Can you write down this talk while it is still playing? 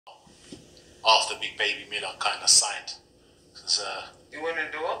after Big Baby Miller kind of signed. Cause, You want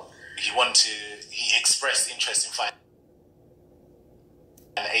to do what? he expressed interest in fighting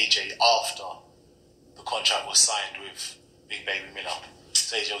AJ after the contract was signed with Big Baby Miller.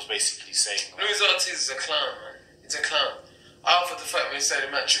 So AJ was basically saying, Luis Ortiz is a clown, man. He's a clown. I offered the fight when he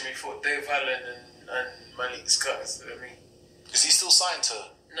started matching me for Dave Allen and Malik Scott instead of me. Is he still signed to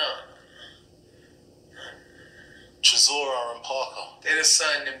No. Chisora and Parker? They just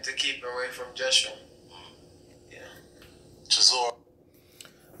signed him to keep him away from Joshua. Yeah. Chisora.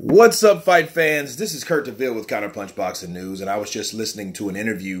 What's up, fight fans? This is Kurt DeVille with Counterpunch Boxing News, and I was just listening to an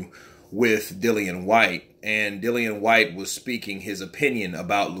interview with Dillian Whyte, and Dillian Whyte was speaking his opinion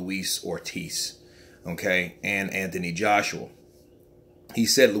about Luis Ortiz, okay, and Anthony Joshua. He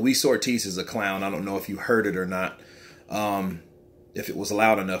said Luis Ortiz is a clown. I don't know if you heard it or not, if it was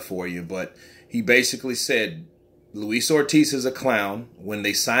loud enough for you, but he basically said Luis Ortiz is a clown. When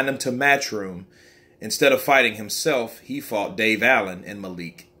they signed him to Matchroom, instead of fighting himself, he fought Dave Allen and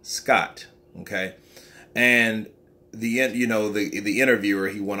Malik Scott. Okay, and the interviewer,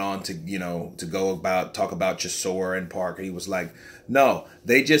 he went on to talk about Chisora and Parker. He was like, no,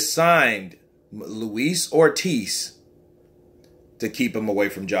 they just signed Luis Ortiz to keep him away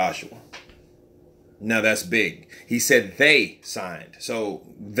from Joshua. Now that's big. He said they signed, so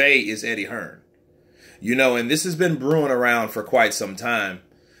they is Eddie Hearn. And this has been brewing around for quite some time,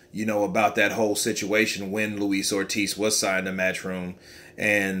 about that whole situation when Luis Ortiz was signed to Matchroom,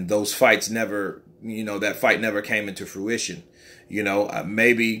 and those fights never, that fight never came into fruition.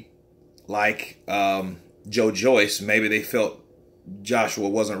 Maybe like Joe Joyce, maybe they felt Joshua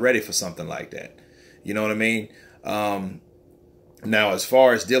wasn't ready for something like that. You know what I mean? Now, as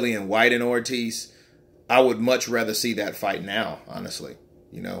far as Dillian Whyte and Ortiz, I would much rather see that fight now, honestly,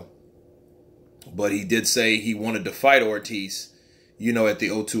 But he did say he wanted to fight Ortiz, at the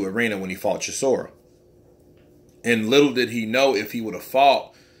O2 Arena when he fought Chisora. And little did he know, if he would have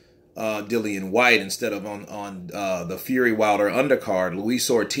fought Dillian Whyte instead of on the Fury Wilder undercard, Luis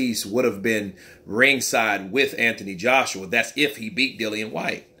Ortiz would have been ringside with Anthony Joshua. That's if he beat Dillian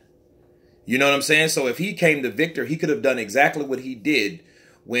Whyte. You know what I'm saying? So if he came the victor, he could have done exactly what he did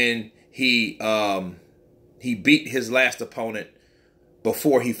when he beat his last opponent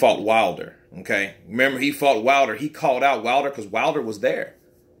before he fought Wilder. Okay, remember, he fought Wilder. He called out Wilder because Wilder was there.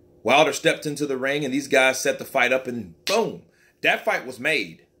 Wilder stepped into the ring and these guys set the fight up, and boom, that fight was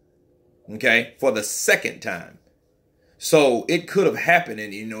made. Okay, for the second time. So it could have happened,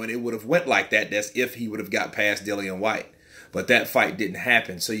 and and it would have went like that. That's if he would have got past Dillian Whyte. But that fight didn't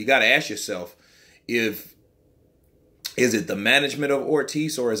happen. So you got to ask yourself, is it the management of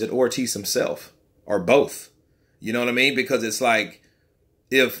Ortiz, or is it Ortiz himself, or both? You know what I mean? Because it's like,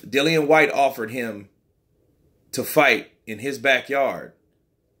 if Dillian Whyte offered him to fight in his backyard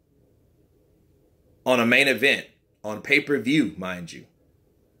on a main event, on pay-per-view, mind you,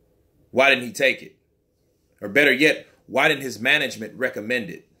 why didn't he take it? Or better yet, why didn't his management recommend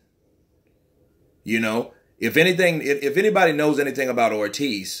it? If anybody knows anything about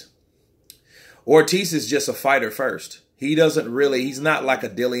Ortiz, Ortiz is just a fighter first. He's not like a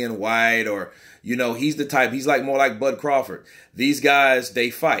Dillian Whyte, or, he's the type, he's more like Bud Crawford. These guys, they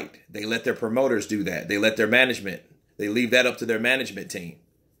fight. They let their promoters do that. They let their management, they leave that up to their management team.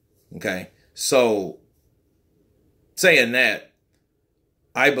 Okay. So saying that,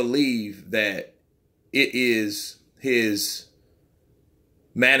 I believe that it is his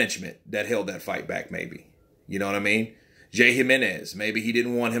management that held that fight back, maybe. You know what I mean? Jay Jimenez, maybe he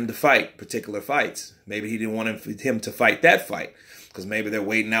didn't want him to fight particular fights. Maybe he didn't want him to fight that fight because maybe they're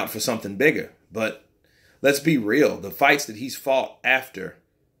waiting out for something bigger. But let's be real. The fights that he's fought after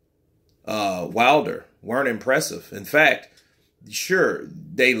Wilder weren't impressive. In fact, sure,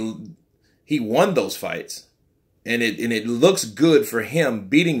 he won those fights, and it looks good for him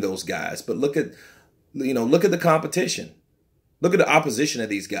beating those guys. But look at the competition. Look at the opposition of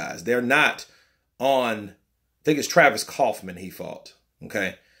these guys. They're not on, I think it's Travis Kaufman he fought,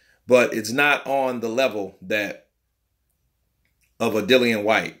 okay? But it's not on the level of a Dillian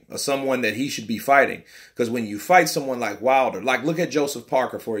Whyte, or someone that he should be fighting. Because when you fight someone like Wilder, like look at Joseph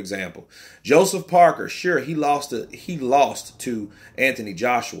Parker, for example. Joseph Parker, sure, he lost to Anthony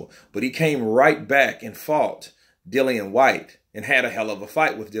Joshua, but he came right back and fought Dillian Whyte and had a hell of a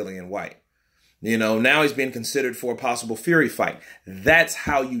fight with Dillian Whyte. Now he's being considered for a possible Fury fight. That's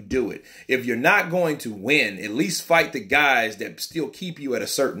how you do it. If you're not going to win, at least fight the guys that still keep you at a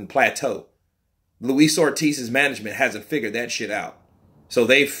certain plateau. Luis Ortiz's management hasn't figured that shit out. So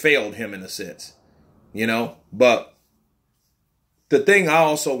they've failed him in a sense. But the thing I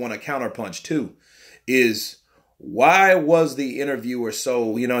also want to counterpunch too is, Why was the interviewer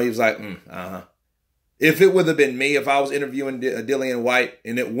so, he was like, If it would have been me, if I was interviewing Dillian Whyte,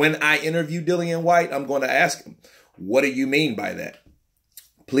 and when I interview Dillian Whyte, I'm going to ask him, what do you mean by that?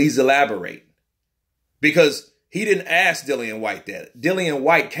 Please elaborate. Because he didn't ask Dillian Whyte that. Dillian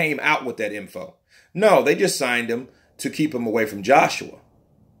Whyte came out with that info. No, they just signed him to keep him away from Joshua.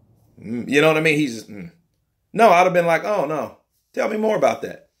 You know what I mean? He's no, I'd have been like, oh, no. Tell me more about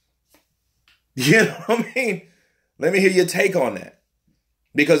that. You know what I mean? Let me hear your take on that.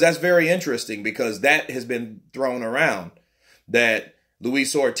 Because that's very interesting, because that has been thrown around, that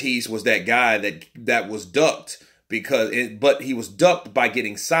Luis Ortiz was that guy that was ducked, but he was ducked by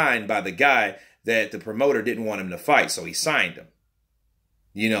getting signed by the guy that the promoter didn't want him to fight, so he signed him.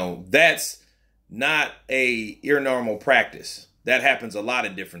 That's not a normal practice. That happens a lot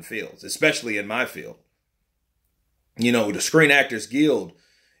in different fields, especially in my field. The Screen Actors Guild,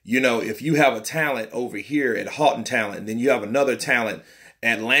 if you have a talent over here at Houghton Talent, and then you have another talent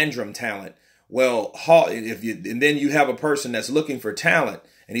at Landrum Talent, well, and then you have a person that's looking for talent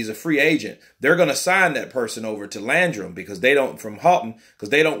and he's a free agent, they're going to sign that person over to Landrum from Houghton, because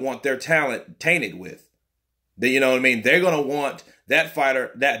they don't want their talent tainted with. You know what I mean? They're going to want that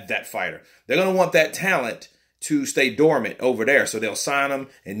fighter. They're going to want that talent to stay dormant over there. So they'll sign them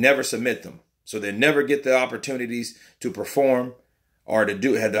and never submit them. So they never get the opportunities to perform or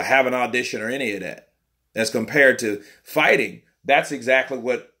to have an audition or any of that. As compared to fighting, that's exactly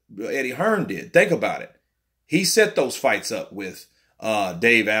what Eddie Hearn did. Think about it. He set those fights up with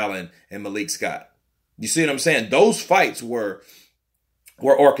Dave Allen and Malik Scott. You see what I'm saying? Those fights were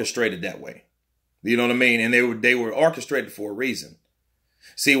orchestrated that way. You know what I mean? And they were orchestrated for a reason.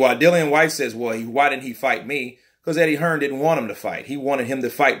 See, why Dillian Whyte says, well, why didn't he fight me? Because Eddie Hearn didn't want him to fight. He wanted him to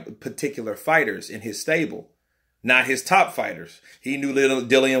fight particular fighters in his stable, not his top fighters. He knew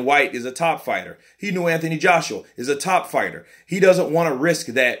Dillian Whyte is a top fighter. He knew Anthony Joshua is a top fighter. He doesn't want to risk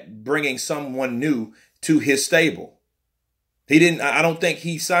that, bringing someone new to his stable. I don't think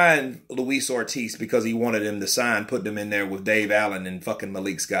he signed Luis Ortiz because he wanted him to put them in there with Dave Allen and fucking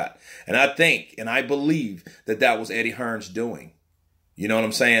Malik Scott. And I believe that was Eddie Hearn's doing. You know what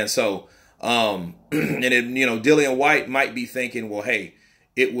I'm saying? So, Dillian Whyte might be thinking, well, hey,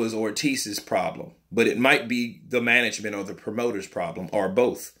 it was Ortiz's problem, but it might be the management or the promoter's problem, or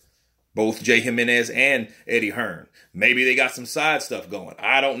both Jay Jimenez and Eddie Hearn. Maybe they got some side stuff going.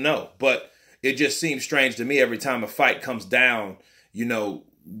 I don't know, but it just seems strange to me every time a fight comes down.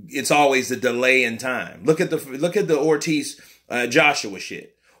 It's always a delay in time. Look at the Ortiz Joshua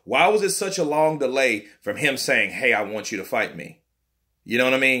shit. Why was it such a long delay from him saying, hey, I want you to fight me? You know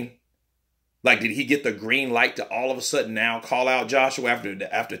what I mean? Like, did he get the green light to all of a sudden now call out Joshua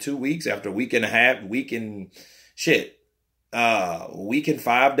after 2 weeks, after a week and a half, week and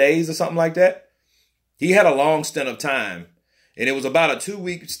 5 days or something like that? He had a long stint of time, and it was about a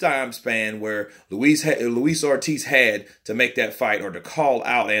 2-week time span where Luis Ortiz had to make that fight, or to call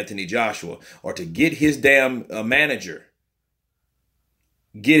out Anthony Joshua, or to get his damn manager,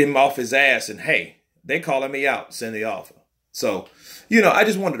 get him off his ass, and hey, they calling me out, send the offer. So, I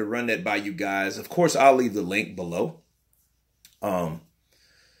just wanted to run that by you guys. Of course, I'll leave the link below. Tell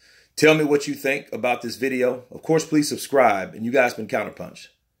me what you think about this video. Of course, please subscribe. And you guys been Counterpunch.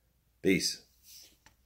 Peace.